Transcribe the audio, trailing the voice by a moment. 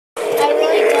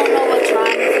really don't know what's wrong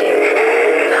with it.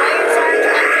 The wires aren't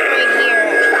connected right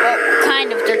here. Well,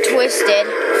 kind of, they're twisted.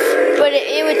 But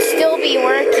it would still be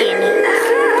working.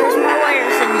 There's more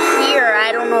wires in here.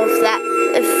 I don't know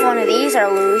if one of these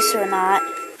are loose or not.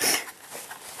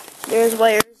 There's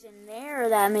wires in there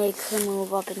that make her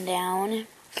move up and down.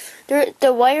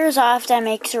 The wires off that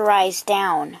makes her rise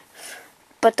down.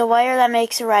 But the wire that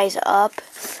makes her rise up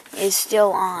is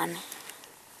still on.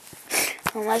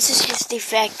 Unless it's just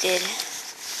defected.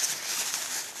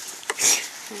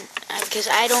 Because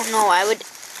I don't know.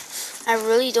 I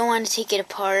really don't want to take it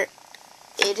apart.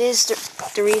 It is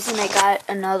the reason I got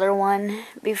another one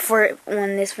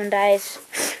when this one dies.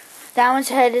 That one's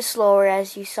headed slower,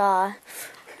 as you saw.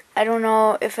 I don't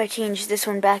know if I change this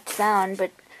one back to down,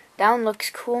 but down looks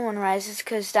cool when it rises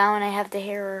because down I have the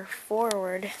hair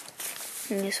forward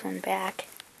and this one back.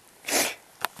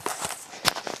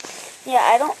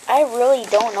 Yeah, I really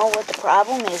don't know what the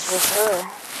problem is with her.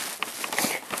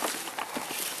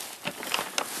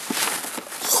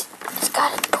 It's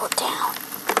gotta go down.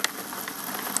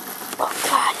 Oh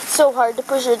God, it's so hard to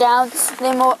push her down.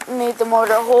 They made the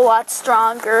motor a whole lot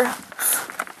stronger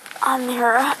on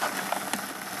her.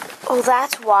 Oh,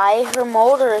 that's why her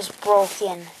motor is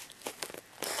broken.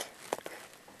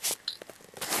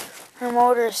 Her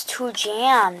motor is too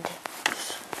jammed.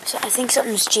 So I think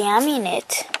something's jamming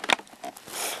it.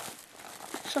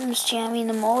 Something's jamming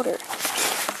the motor.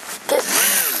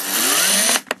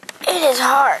 It is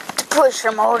hard to push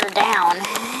her motor down.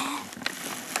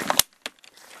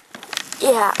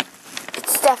 Yeah,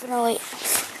 it's definitely...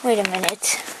 Wait a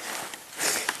minute.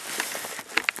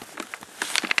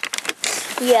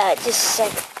 Yeah, just a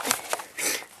second.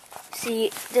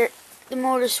 See, the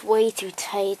motor's way too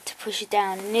tight to push it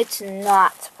down, and it's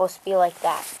not supposed to be like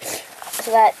that.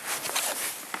 So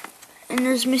and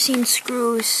there's missing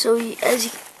screws, so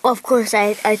well, of course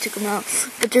I took them out,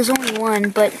 but there's only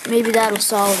one, but maybe that'll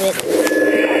solve it. See,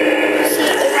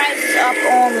 it rises up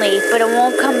only, but it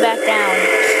won't come back down.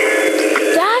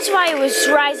 That's why it was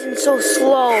rising so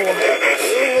slow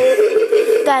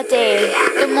that day.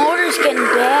 The motor's getting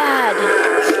bad.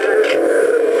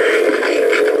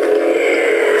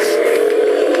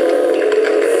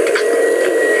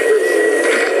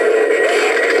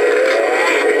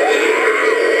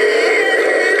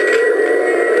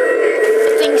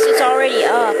 It thinks it's already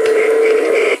up.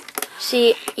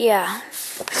 See, yeah.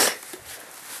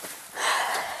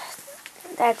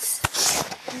 That's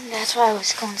why I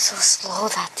was going so slow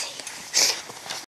that day.